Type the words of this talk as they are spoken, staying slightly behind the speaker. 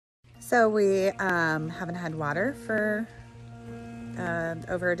So we haven't had water for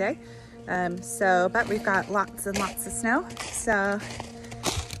over a day. But we've got lots and lots of snow. So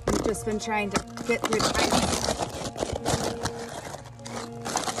we've just been trying to get through the ice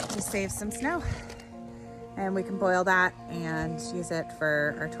to save some snow. And we can boil that and use it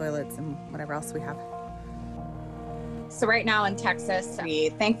for our toilets and whatever else we have. So right now in Texas, we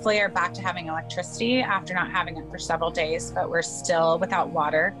thankfully are back to having electricity after not having it for several days, but we're still without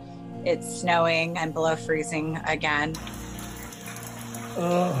water. It's snowing and below freezing again.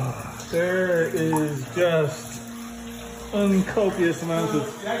 There is just uncopious amounts of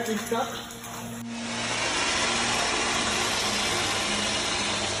stuff.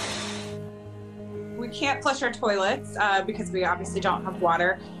 We can't flush our toilets because we obviously don't have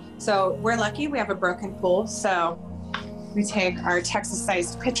water. So we're lucky we have a broken pool. So we take our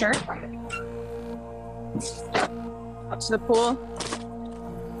Texas-sized pitcher up to the pool.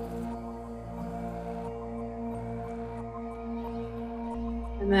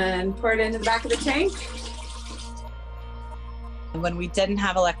 And then pour it into the back of the tank. When we didn't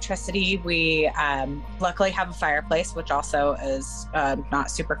have electricity, we luckily have a fireplace, which also is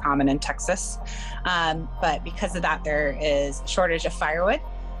not super common in Texas. But because of that, there is a shortage of firewood.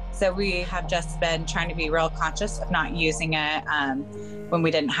 So we have just been trying to be real conscious of not using it when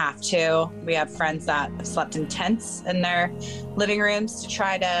we didn't have to. We have friends that have slept in tents in their living rooms to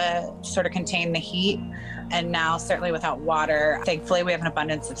try to sort of contain the heat. And now, certainly without water, thankfully we have an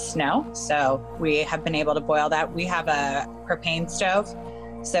abundance of snow. So we have been able to boil that. We have a propane stove.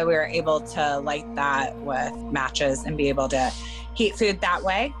 So we were able to light that with matches and be able to heat food that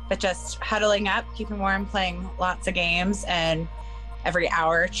way. But just huddling up, keeping warm, playing lots of games, and every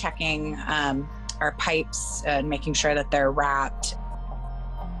hour checking our pipes and making sure that they're wrapped.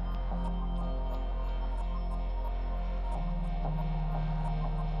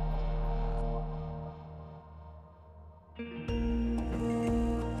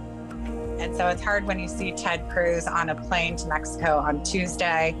 And so it's hard when you see Ted Cruz on a plane to Mexico on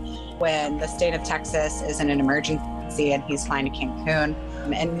Tuesday when the state of Texas is in an emergency and he's flying to Cancun.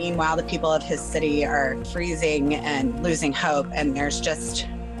 And meanwhile, the people of his city are freezing and losing hope. And there's just,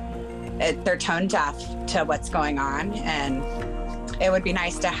 they're tone deaf to what's going on. And it would be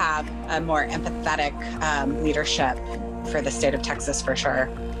nice to have a more empathetic leadership for the state of Texas, for sure.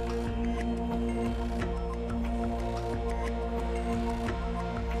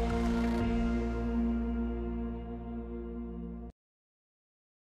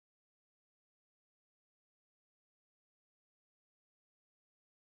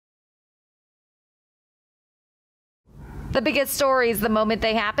 The biggest stories the moment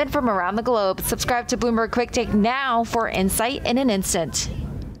they happen from around the globe. Subscribe to Bloomberg Quick Take now for insight in an instant.